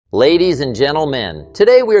Ladies and gentlemen,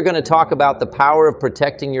 today we are going to talk about the power of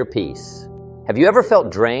protecting your peace. Have you ever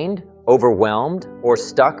felt drained, overwhelmed, or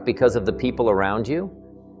stuck because of the people around you?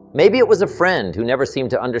 Maybe it was a friend who never seemed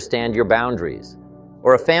to understand your boundaries,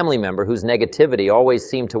 or a family member whose negativity always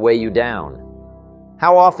seemed to weigh you down.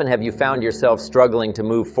 How often have you found yourself struggling to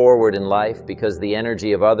move forward in life because the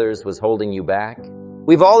energy of others was holding you back?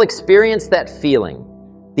 We've all experienced that feeling.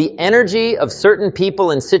 The energy of certain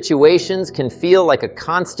people and situations can feel like a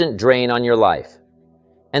constant drain on your life.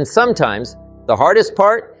 And sometimes, the hardest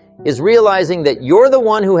part is realizing that you're the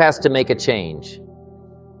one who has to make a change.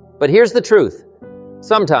 But here's the truth.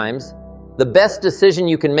 Sometimes, the best decision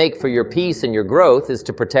you can make for your peace and your growth is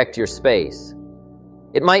to protect your space.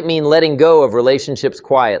 It might mean letting go of relationships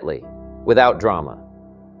quietly, without drama.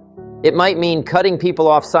 It might mean cutting people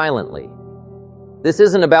off silently. This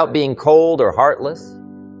isn't about being cold or heartless.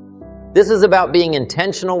 This is about being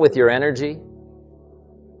intentional with your energy.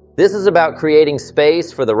 This is about creating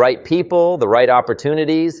space for the right people, the right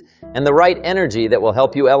opportunities, and the right energy that will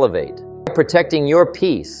help you elevate. Protecting your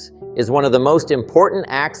peace is one of the most important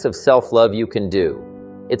acts of self-love you can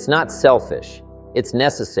do. It's not selfish, it's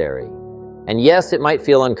necessary. And yes, it might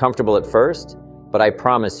feel uncomfortable at first, but I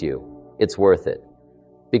promise you, it's worth it.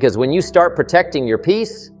 Because when you start protecting your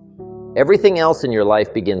peace, everything else in your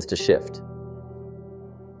life begins to shift.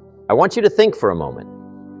 I want you to think for a moment.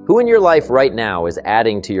 Who in your life right now is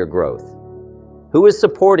adding to your growth? Who is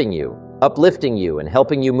supporting you, uplifting you, and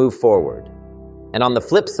helping you move forward? And on the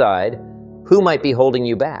flip side, who might be holding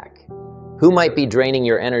you back? Who might be draining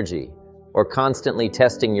your energy or constantly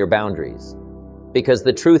testing your boundaries? Because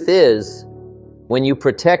the truth is, when you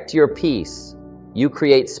protect your peace, you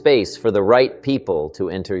create space for the right people to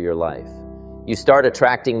enter your life. You start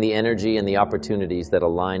attracting the energy and the opportunities that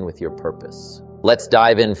align with your purpose. Let's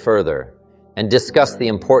dive in further and discuss the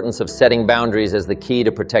importance of setting boundaries as the key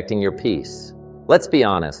to protecting your peace. Let's be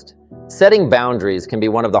honest, setting boundaries can be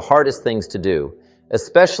one of the hardest things to do,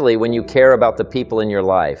 especially when you care about the people in your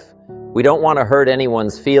life. We don't want to hurt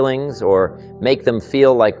anyone's feelings or make them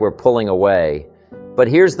feel like we're pulling away. But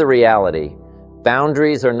here's the reality.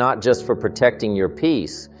 Boundaries are not just for protecting your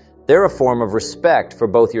peace. They're a form of respect for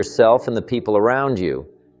both yourself and the people around you.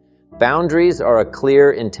 Boundaries are a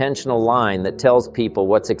clear, intentional line that tells people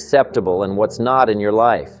what's acceptable and what's not in your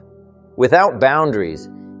life. Without boundaries,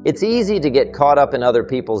 it's easy to get caught up in other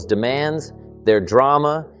people's demands, their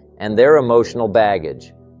drama, and their emotional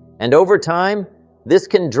baggage. And over time, this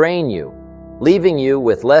can drain you, leaving you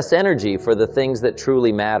with less energy for the things that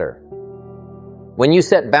truly matter. When you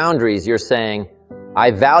set boundaries, you're saying,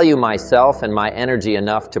 I value myself and my energy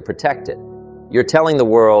enough to protect it. You're telling the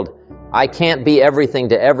world, I can't be everything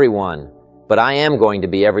to everyone, but I am going to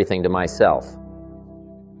be everything to myself.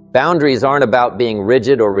 Boundaries aren't about being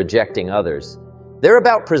rigid or rejecting others. They're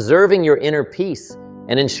about preserving your inner peace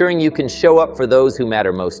and ensuring you can show up for those who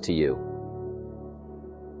matter most to you.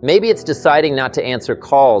 Maybe it's deciding not to answer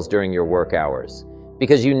calls during your work hours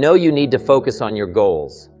because you know you need to focus on your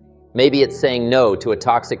goals. Maybe it's saying no to a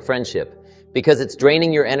toxic friendship because it's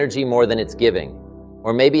draining your energy more than it's giving.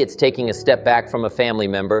 Or maybe it's taking a step back from a family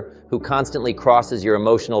member who constantly crosses your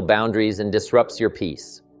emotional boundaries and disrupts your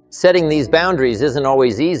peace. Setting these boundaries isn't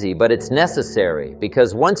always easy, but it's necessary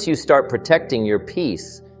because once you start protecting your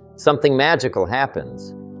peace, something magical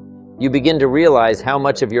happens. You begin to realize how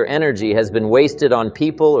much of your energy has been wasted on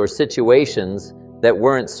people or situations that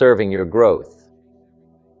weren't serving your growth.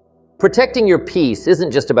 Protecting your peace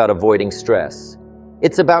isn't just about avoiding stress.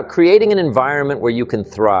 It's about creating an environment where you can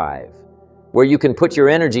thrive, where you can put your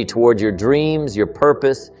energy toward your dreams, your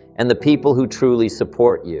purpose, and the people who truly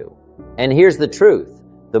support you. And here's the truth.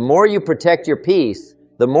 The more you protect your peace,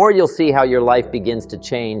 the more you'll see how your life begins to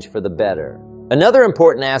change for the better. Another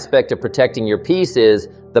important aspect of protecting your peace is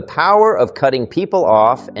the power of cutting people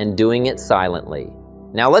off and doing it silently.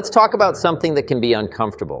 Now let's talk about something that can be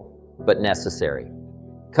uncomfortable, but necessary.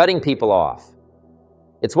 Cutting people off.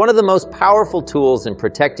 It's one of the most powerful tools in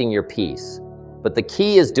protecting your peace. But the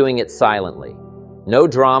key is doing it silently. No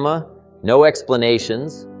drama, no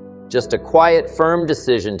explanations, just a quiet, firm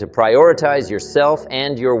decision to prioritize yourself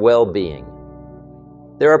and your well-being.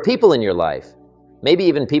 There are people in your life, maybe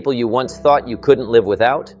even people you once thought you couldn't live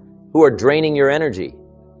without, who are draining your energy.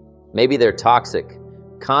 Maybe they're toxic,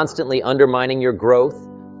 constantly undermining your growth,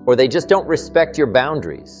 or they just don't respect your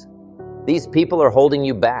boundaries. These people are holding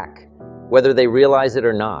you back, whether they realize it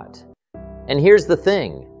or not. And here's the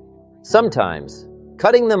thing. Sometimes,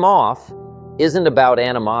 cutting them off isn't about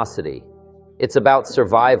animosity. It's about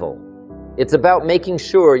survival. It's about making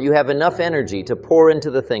sure you have enough energy to pour into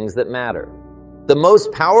the things that matter. The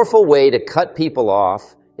most powerful way to cut people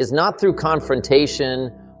off is not through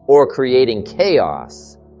confrontation or creating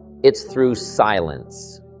chaos, it's through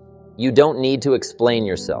silence. You don't need to explain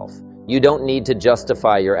yourself. You don't need to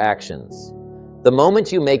justify your actions. The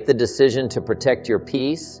moment you make the decision to protect your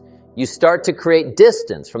peace, you start to create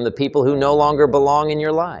distance from the people who no longer belong in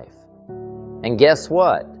your life. And guess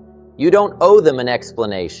what? You don't owe them an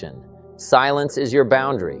explanation. Silence is your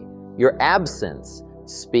boundary. Your absence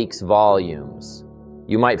speaks volumes.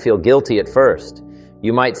 You might feel guilty at first.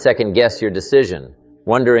 You might second-guess your decision,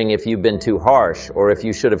 wondering if you've been too harsh or if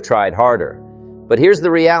you should have tried harder. But here's the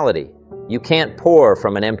reality. You can't pour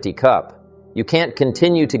from an empty cup. You can't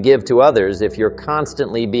continue to give to others if you're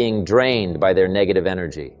constantly being drained by their negative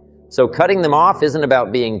energy. So cutting them off isn't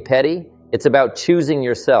about being petty. It's about choosing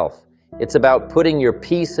yourself. It's about putting your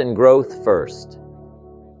peace and growth first.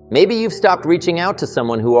 Maybe you've stopped reaching out to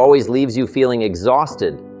someone who always leaves you feeling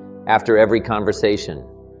exhausted after every conversation.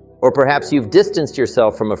 Or perhaps you've distanced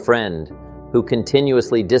yourself from a friend who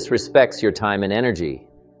continuously disrespects your time and energy.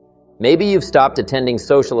 Maybe you've stopped attending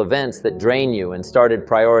social events that drain you and started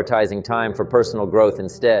prioritizing time for personal growth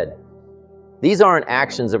instead. These aren't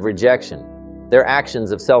actions of rejection. They're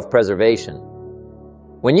actions of self-preservation.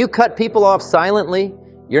 When you cut people off silently,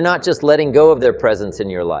 you're not just letting go of their presence in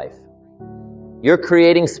your life. You're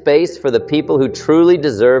creating space for the people who truly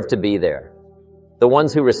deserve to be there. The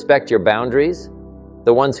ones who respect your boundaries,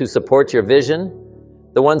 the ones who support your vision,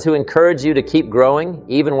 the ones who encourage you to keep growing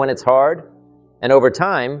even when it's hard. And over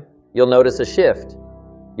time, you'll notice a shift.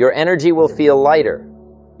 Your energy will feel lighter,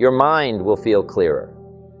 your mind will feel clearer,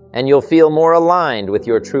 and you'll feel more aligned with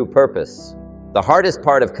your true purpose. The hardest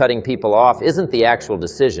part of cutting people off isn't the actual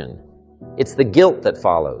decision, it's the guilt that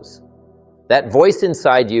follows. That voice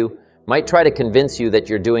inside you might try to convince you that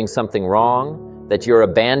you're doing something wrong, that you're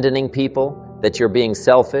abandoning people, that you're being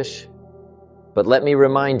selfish. But let me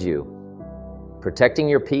remind you, protecting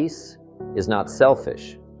your peace is not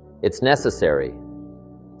selfish, it's necessary.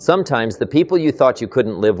 Sometimes the people you thought you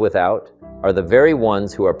couldn't live without are the very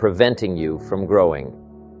ones who are preventing you from growing.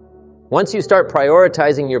 Once you start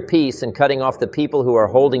prioritizing your peace and cutting off the people who are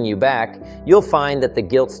holding you back, you'll find that the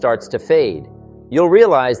guilt starts to fade. You'll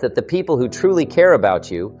realize that the people who truly care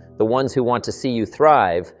about you, the ones who want to see you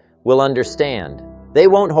thrive, will understand. They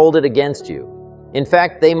won't hold it against you. In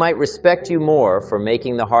fact, they might respect you more for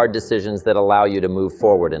making the hard decisions that allow you to move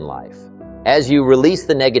forward in life. As you release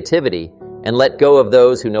the negativity and let go of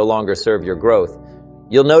those who no longer serve your growth,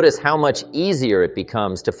 you'll notice how much easier it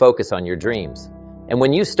becomes to focus on your dreams. And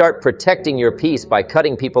when you start protecting your peace by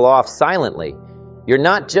cutting people off silently, you're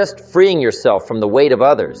not just freeing yourself from the weight of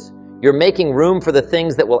others. You're making room for the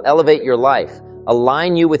things that will elevate your life,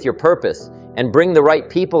 align you with your purpose, and bring the right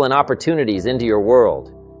people and opportunities into your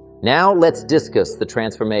world. Now let's discuss the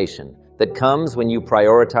transformation that comes when you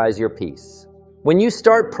prioritize your peace. When you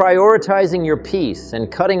start prioritizing your peace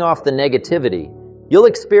and cutting off the negativity, you'll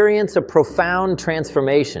experience a profound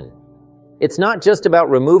transformation. It's not just about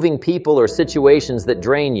removing people or situations that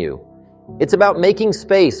drain you. It's about making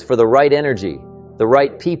space for the right energy, the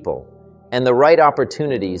right people, and the right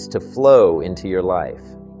opportunities to flow into your life.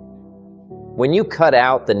 When you cut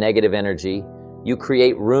out the negative energy, you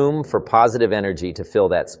create room for positive energy to fill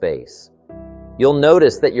that space. You'll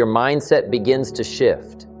notice that your mindset begins to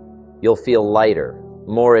shift. You'll feel lighter,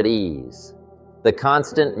 more at ease. The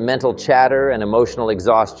constant mental chatter and emotional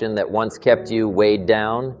exhaustion that once kept you weighed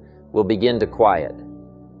down will begin to quiet.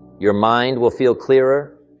 Your mind will feel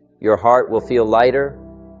clearer, your heart will feel lighter,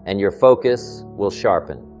 and your focus will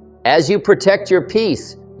sharpen. As you protect your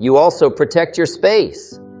peace, you also protect your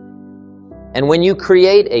space. And when you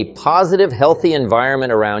create a positive, healthy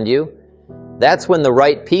environment around you, that's when the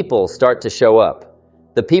right people start to show up.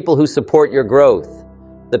 The people who support your growth,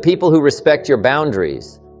 the people who respect your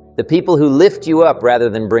boundaries, the people who lift you up rather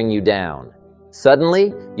than bring you down.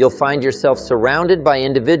 Suddenly, you'll find yourself surrounded by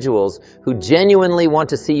individuals who genuinely want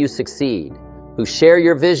to see you succeed, who share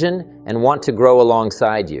your vision and want to grow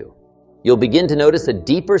alongside you. You'll begin to notice a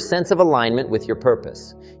deeper sense of alignment with your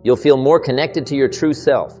purpose. You'll feel more connected to your true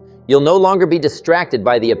self. You'll no longer be distracted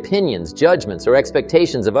by the opinions, judgments, or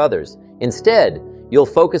expectations of others. Instead, you'll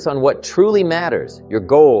focus on what truly matters, your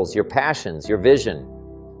goals, your passions, your vision.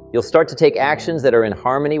 You'll start to take actions that are in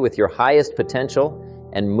harmony with your highest potential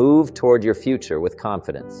and move toward your future with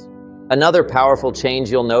confidence. Another powerful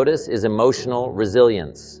change you'll notice is emotional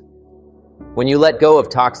resilience. When you let go of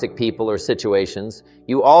toxic people or situations,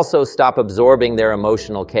 you also stop absorbing their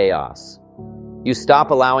emotional chaos. You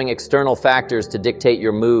stop allowing external factors to dictate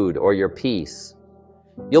your mood or your peace.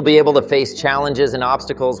 You'll be able to face challenges and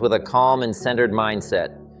obstacles with a calm and centered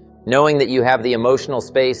mindset, knowing that you have the emotional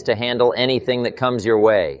space to handle anything that comes your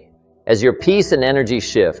way. As your peace and energy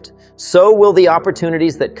shift, so will the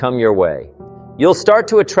opportunities that come your way. You'll start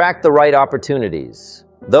to attract the right opportunities,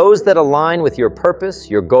 those that align with your purpose,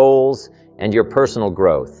 your goals, and your personal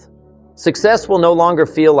growth. Success will no longer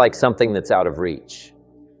feel like something that's out of reach.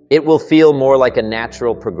 It will feel more like a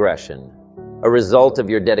natural progression, a result of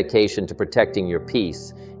your dedication to protecting your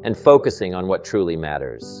peace and focusing on what truly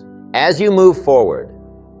matters. As you move forward,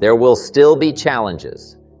 there will still be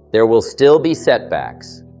challenges. There will still be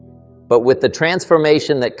setbacks. But with the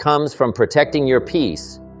transformation that comes from protecting your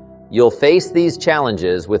peace, you'll face these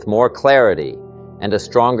challenges with more clarity and a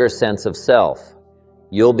stronger sense of self.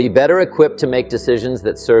 You'll be better equipped to make decisions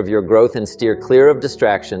that serve your growth and steer clear of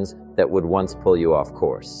distractions that would once pull you off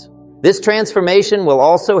course. This transformation will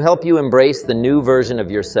also help you embrace the new version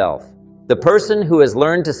of yourself, the person who has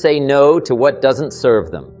learned to say no to what doesn't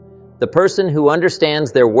serve them, the person who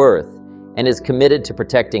understands their worth and is committed to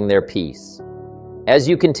protecting their peace. As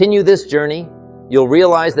you continue this journey, you'll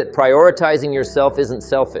realize that prioritizing yourself isn't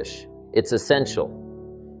selfish, it's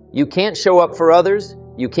essential. You can't show up for others,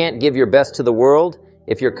 you can't give your best to the world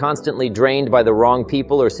if you're constantly drained by the wrong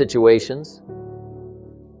people or situations.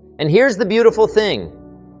 And here's the beautiful thing.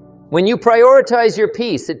 When you prioritize your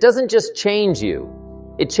peace, it doesn't just change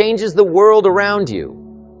you, it changes the world around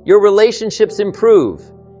you. Your relationships improve,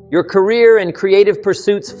 your career and creative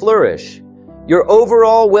pursuits flourish, your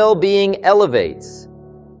overall well-being elevates.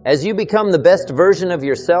 As you become the best version of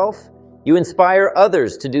yourself, you inspire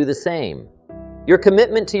others to do the same. Your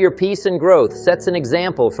commitment to your peace and growth sets an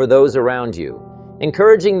example for those around you,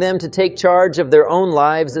 encouraging them to take charge of their own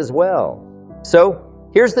lives as well. So,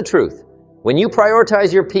 here's the truth. When you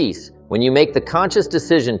prioritize your peace, when you make the conscious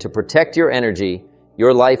decision to protect your energy,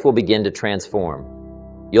 your life will begin to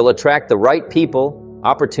transform. You'll attract the right people,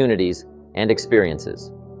 opportunities, and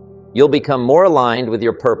experiences. You'll become more aligned with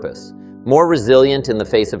your purpose, more resilient in the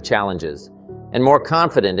face of challenges, and more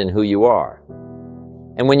confident in who you are.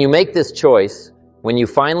 And when you make this choice, when you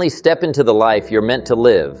finally step into the life you're meant to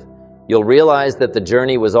live, you'll realize that the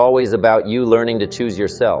journey was always about you learning to choose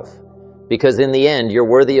yourself. Because in the end, you're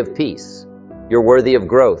worthy of peace, you're worthy of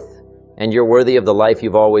growth, and you're worthy of the life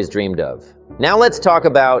you've always dreamed of. Now let's talk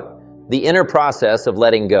about the inner process of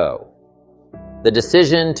letting go. The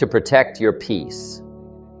decision to protect your peace.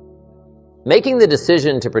 Making the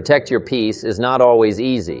decision to protect your peace is not always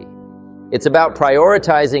easy. It's about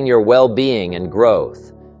prioritizing your well-being and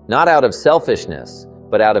growth, not out of selfishness,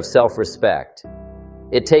 but out of self-respect.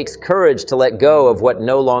 It takes courage to let go of what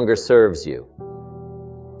no longer serves you.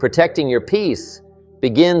 Protecting your peace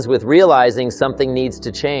begins with realizing something needs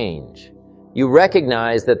to change. You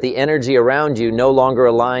recognize that the energy around you no longer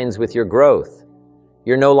aligns with your growth.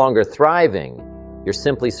 You're no longer thriving, you're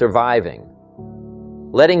simply surviving.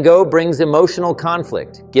 Letting go brings emotional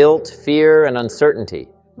conflict, guilt, fear, and uncertainty.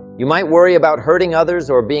 You might worry about hurting others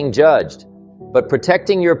or being judged, but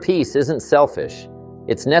protecting your peace isn't selfish.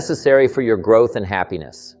 It's necessary for your growth and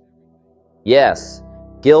happiness. Yes,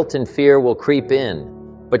 guilt and fear will creep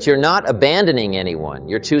in, but you're not abandoning anyone.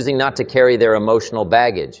 You're choosing not to carry their emotional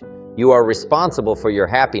baggage. You are responsible for your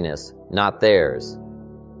happiness, not theirs.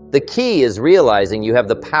 The key is realizing you have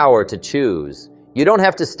the power to choose. You don't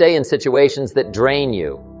have to stay in situations that drain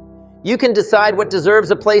you. You can decide what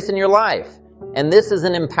deserves a place in your life, and this is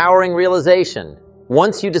an empowering realization.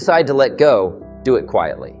 Once you decide to let go, do it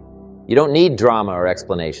quietly. You don't need drama or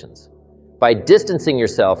explanations. By distancing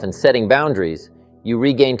yourself and setting boundaries, you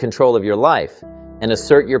regain control of your life and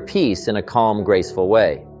assert your peace in a calm, graceful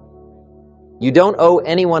way. You don't owe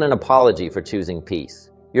anyone an apology for choosing peace.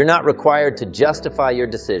 You're not required to justify your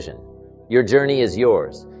decision. Your journey is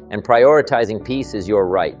yours, and prioritizing peace is your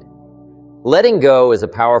right. Letting go is a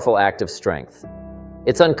powerful act of strength.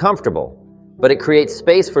 It's uncomfortable, but it creates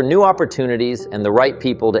space for new opportunities and the right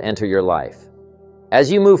people to enter your life.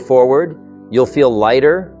 As you move forward, you'll feel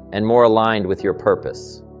lighter and more aligned with your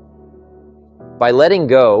purpose. By letting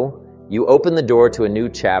go, you open the door to a new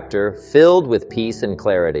chapter filled with peace and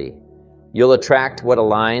clarity. You'll attract what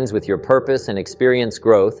aligns with your purpose and experience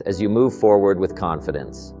growth as you move forward with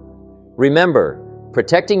confidence. Remember,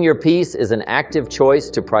 protecting your peace is an active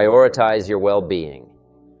choice to prioritize your well-being.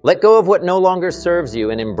 Let go of what no longer serves you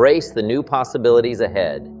and embrace the new possibilities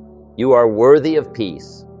ahead. You are worthy of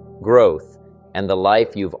peace, growth, and the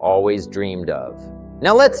life you've always dreamed of.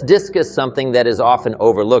 Now let's discuss something that is often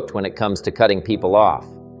overlooked when it comes to cutting people off: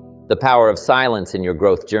 the power of silence in your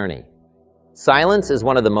growth journey. Silence is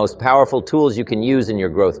one of the most powerful tools you can use in your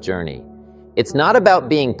growth journey. It's not about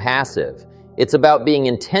being passive. It's about being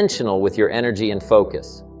intentional with your energy and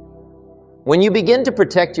focus. When you begin to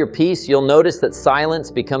protect your peace, you'll notice that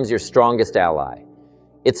silence becomes your strongest ally.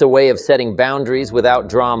 It's a way of setting boundaries without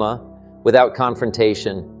drama, without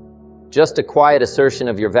confrontation, just a quiet assertion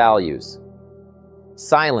of your values.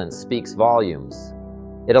 Silence speaks volumes.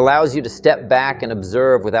 It allows you to step back and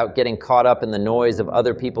observe without getting caught up in the noise of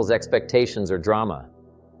other people's expectations or drama.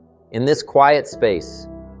 In this quiet space,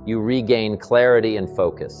 you regain clarity and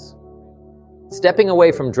focus. Stepping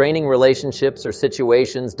away from draining relationships or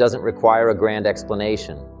situations doesn't require a grand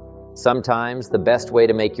explanation. Sometimes the best way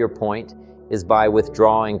to make your point is by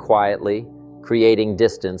withdrawing quietly, creating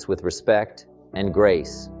distance with respect and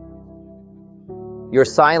grace. Your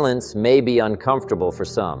silence may be uncomfortable for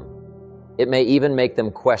some. It may even make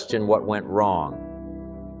them question what went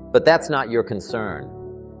wrong. But that's not your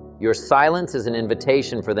concern. Your silence is an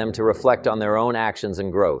invitation for them to reflect on their own actions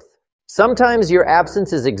and growth. Sometimes your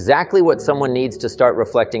absence is exactly what someone needs to start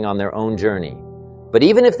reflecting on their own journey. But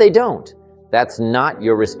even if they don't, that's not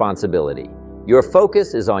your responsibility. Your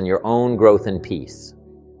focus is on your own growth and peace.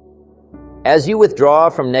 As you withdraw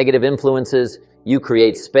from negative influences, you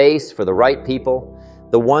create space for the right people,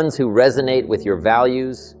 the ones who resonate with your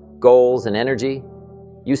values, goals, and energy.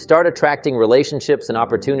 You start attracting relationships and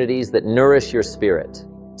opportunities that nourish your spirit.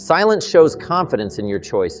 Silence shows confidence in your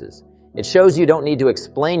choices. It shows you don't need to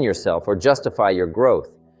explain yourself or justify your growth.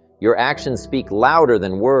 Your actions speak louder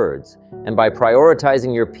than words, and by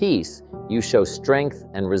prioritizing your peace, you show strength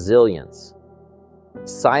and resilience.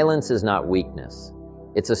 Silence is not weakness.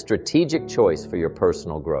 It's a strategic choice for your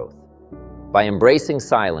personal growth. By embracing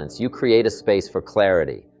silence, you create a space for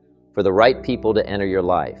clarity, for the right people to enter your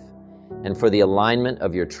life, and for the alignment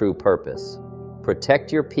of your true purpose.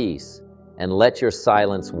 Protect your peace and let your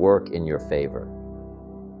silence work in your favor.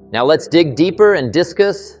 Now let's dig deeper and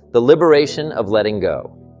discuss the liberation of letting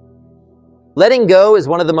go. Letting go is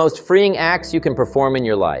one of the most freeing acts you can perform in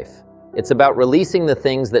your life. It's about releasing the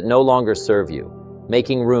things that no longer serve you,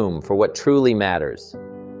 making room for what truly matters.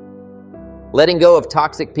 Letting go of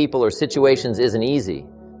toxic people or situations isn't easy,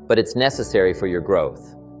 but it's necessary for your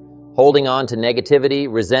growth. Holding on to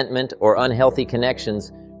negativity, resentment, or unhealthy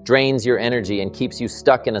connections drains your energy and keeps you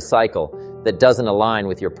stuck in a cycle that doesn't align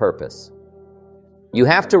with your purpose. You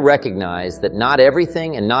have to recognize that not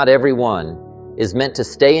everything and not everyone is meant to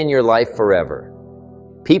stay in your life forever.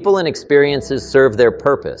 People and experiences serve their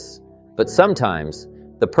purpose, but sometimes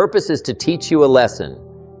the purpose is to teach you a lesson,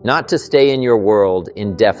 not to stay in your world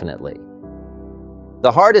indefinitely.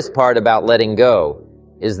 The hardest part about letting go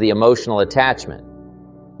is the emotional attachment.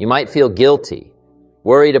 You might feel guilty,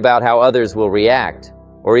 worried about how others will react,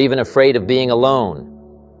 or even afraid of being alone.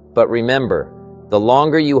 But remember, the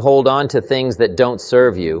longer you hold on to things that don't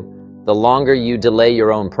serve you, the longer you delay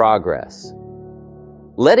your own progress.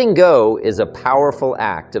 Letting go is a powerful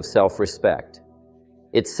act of self-respect.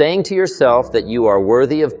 It's saying to yourself that you are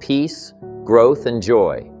worthy of peace, growth, and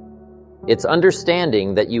joy. It's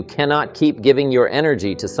understanding that you cannot keep giving your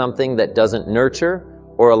energy to something that doesn't nurture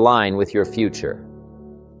or align with your future.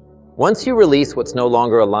 Once you release what's no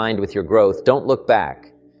longer aligned with your growth, don't look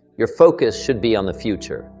back. Your focus should be on the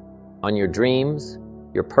future, on your dreams,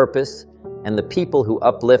 your purpose, and the people who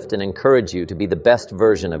uplift and encourage you to be the best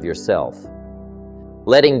version of yourself.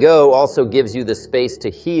 Letting go also gives you the space to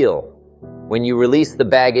heal. When you release the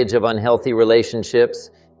baggage of unhealthy relationships,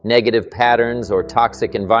 negative patterns, or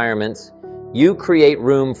toxic environments, you create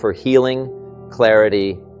room for healing,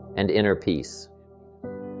 clarity, and inner peace.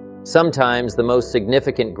 Sometimes the most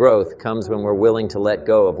significant growth comes when we're willing to let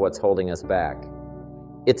go of what's holding us back.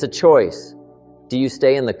 It's a choice. Do you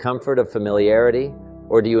stay in the comfort of familiarity,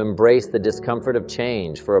 or do you embrace the discomfort of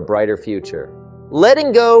change for a brighter future?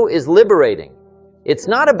 Letting go is liberating. It's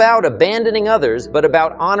not about abandoning others, but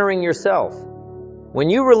about honoring yourself.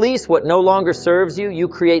 When you release what no longer serves you, you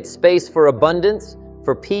create space for abundance,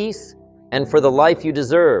 for peace, and for the life you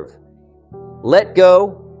deserve. Let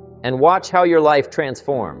go and watch how your life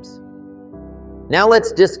transforms. Now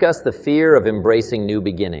let's discuss the fear of embracing new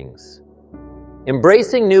beginnings.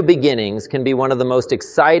 Embracing new beginnings can be one of the most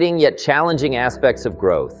exciting yet challenging aspects of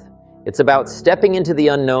growth. It's about stepping into the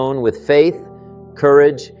unknown with faith,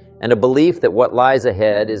 courage, and a belief that what lies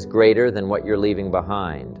ahead is greater than what you're leaving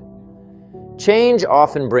behind. Change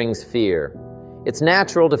often brings fear. It's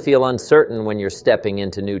natural to feel uncertain when you're stepping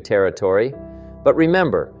into new territory. But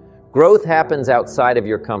remember, growth happens outside of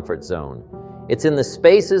your comfort zone. It's in the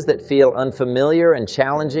spaces that feel unfamiliar and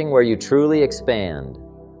challenging where you truly expand.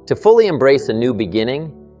 To fully embrace a new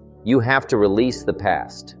beginning, you have to release the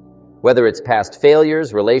past. Whether it's past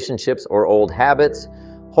failures, relationships, or old habits,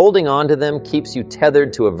 holding on to them keeps you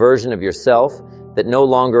tethered to a version of yourself that no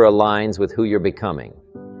longer aligns with who you're becoming.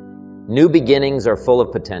 New beginnings are full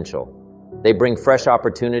of potential. They bring fresh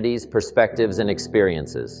opportunities, perspectives, and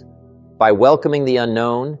experiences. By welcoming the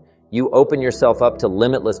unknown, you open yourself up to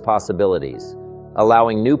limitless possibilities,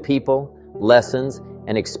 allowing new people, lessons,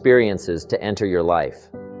 and experiences to enter your life.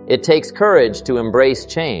 It takes courage to embrace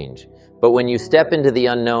change, but when you step into the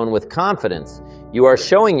unknown with confidence, you are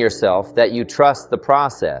showing yourself that you trust the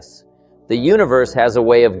process. The universe has a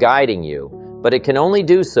way of guiding you, but it can only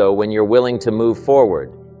do so when you're willing to move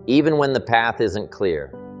forward, even when the path isn't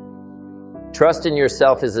clear. Trust in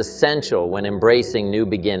yourself is essential when embracing new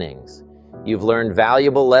beginnings. You've learned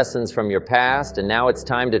valuable lessons from your past, and now it's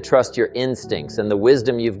time to trust your instincts and the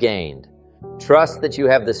wisdom you've gained. Trust that you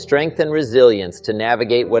have the strength and resilience to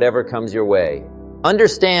navigate whatever comes your way.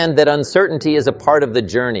 Understand that uncertainty is a part of the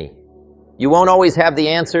journey. You won't always have the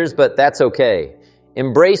answers, but that's okay.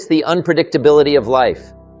 Embrace the unpredictability of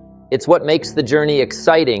life. It's what makes the journey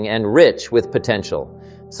exciting and rich with potential.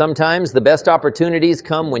 Sometimes the best opportunities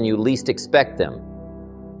come when you least expect them.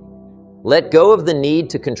 Let go of the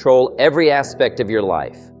need to control every aspect of your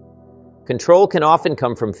life. Control can often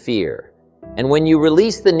come from fear, and when you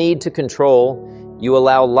release the need to control, you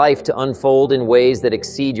allow life to unfold in ways that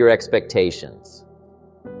exceed your expectations.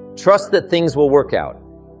 Trust that things will work out,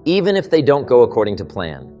 even if they don't go according to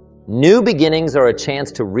plan. New beginnings are a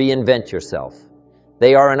chance to reinvent yourself.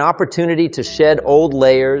 They are an opportunity to shed old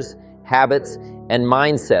layers, habits, and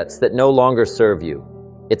mindsets that no longer serve you.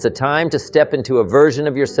 It's a time to step into a version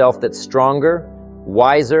of yourself that's stronger,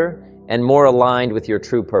 wiser, and more aligned with your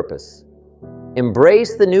true purpose.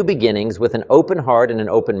 Embrace the new beginnings with an open heart and an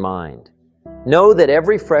open mind. Know that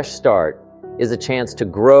every fresh start is a chance to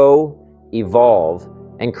grow, evolve,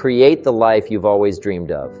 and create the life you've always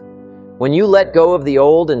dreamed of. When you let go of the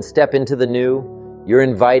old and step into the new, you're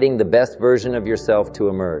inviting the best version of yourself to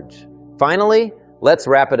emerge. Finally, let's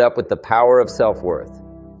wrap it up with the power of self-worth.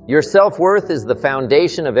 Your self-worth is the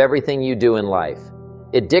foundation of everything you do in life.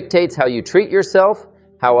 It dictates how you treat yourself,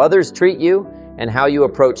 how others treat you, and how you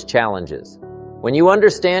approach challenges. When you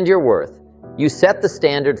understand your worth, you set the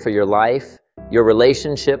standard for your life, your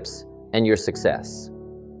relationships, and your success.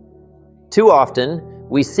 Too often,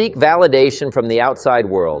 we seek validation from the outside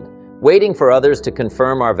world, waiting for others to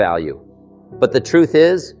confirm our value. But the truth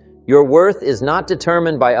is, your worth is not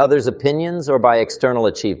determined by others' opinions or by external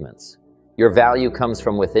achievements. Your value comes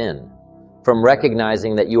from within, from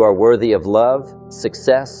recognizing that you are worthy of love,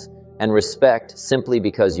 success, and respect simply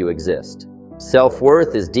because you exist.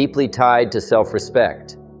 Self-worth is deeply tied to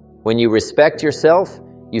self-respect. When you respect yourself,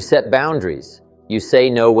 you set boundaries, you say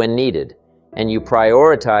no when needed, and you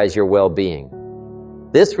prioritize your well-being.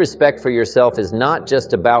 This respect for yourself is not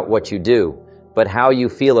just about what you do, but how you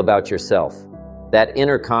feel about yourself. That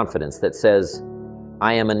inner confidence that says,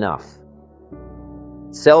 I am enough.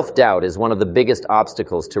 Self-doubt is one of the biggest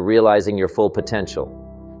obstacles to realizing your full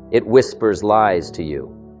potential. It whispers lies to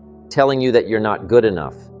you, telling you that you're not good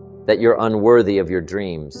enough, that you're unworthy of your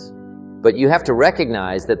dreams. But you have to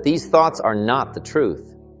recognize that these thoughts are not the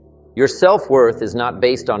truth. Your self-worth is not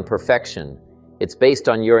based on perfection. It's based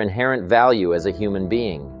on your inherent value as a human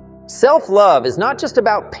being. Self-love is not just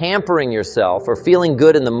about pampering yourself or feeling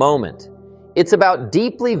good in the moment. It's about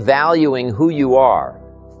deeply valuing who you are,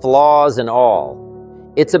 flaws and all.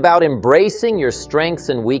 It's about embracing your strengths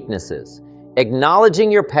and weaknesses,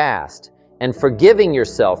 acknowledging your past, and forgiving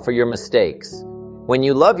yourself for your mistakes. When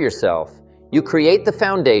you love yourself, you create the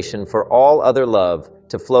foundation for all other love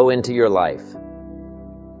to flow into your life.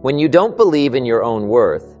 When you don't believe in your own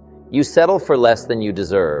worth, you settle for less than you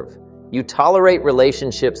deserve. You tolerate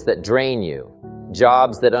relationships that drain you,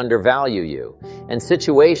 jobs that undervalue you, and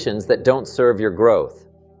situations that don't serve your growth.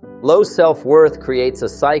 Low self-worth creates a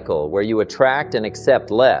cycle where you attract and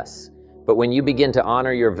accept less, but when you begin to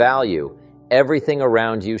honor your value, everything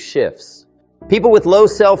around you shifts. People with low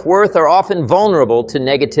self-worth are often vulnerable to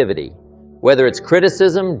negativity, whether it's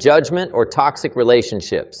criticism, judgment, or toxic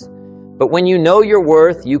relationships. But when you know your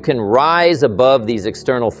worth, you can rise above these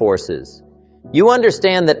external forces. You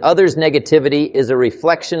understand that others' negativity is a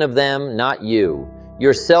reflection of them, not you.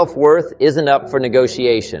 Your self-worth isn't up for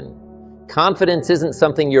negotiation. Confidence isn't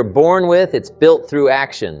something you're born with, it's built through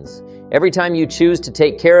actions. Every time you choose to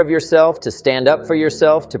take care of yourself, to stand up for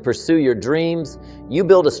yourself, to pursue your dreams, you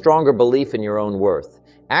build a stronger belief in your own worth.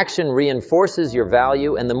 Action reinforces your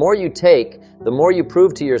value, and the more you take, the more you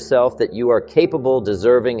prove to yourself that you are capable,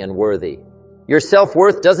 deserving, and worthy. Your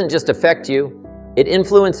self-worth doesn't just affect you, it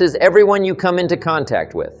influences everyone you come into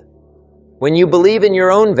contact with. When you believe in your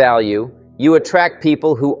own value, you attract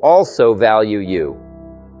people who also value you.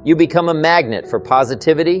 You become a magnet for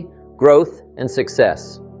positivity, growth, and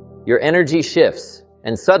success. Your energy shifts,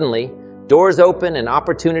 and suddenly, doors open and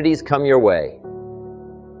opportunities come your way.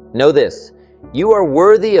 Know this, you are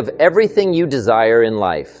worthy of everything you desire in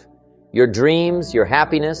life. Your dreams, your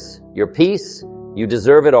happiness, Your peace, you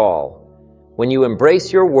deserve it all. When you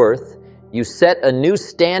embrace your worth, you set a new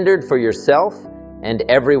standard for yourself and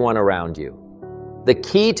everyone around you. The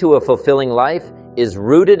key to a fulfilling life is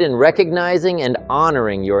rooted in recognizing and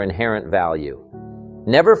honoring your inherent value.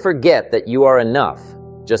 Never forget that you are enough,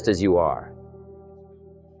 just as you are.